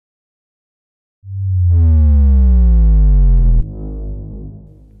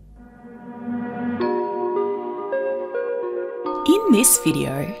In this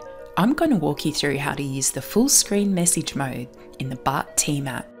video, I'm going to walk you through how to use the full screen message mode in the BART Team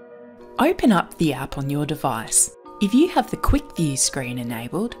app. Open up the app on your device. If you have the quick view screen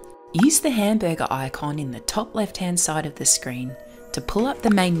enabled, use the hamburger icon in the top left hand side of the screen to pull up the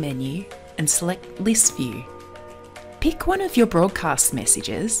main menu and select List View. Pick one of your broadcast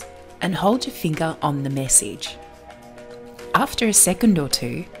messages and hold your finger on the message. After a second or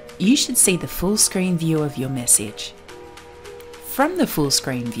two, you should see the full screen view of your message. From the full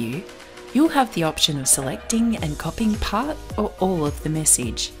screen view, you'll have the option of selecting and copying part or all of the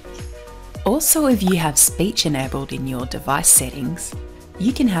message. Also, if you have speech enabled in your device settings,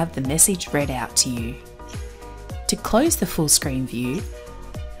 you can have the message read out to you. To close the full screen view,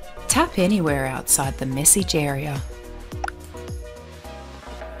 tap anywhere outside the message area.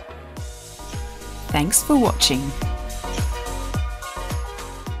 Thanks for watching.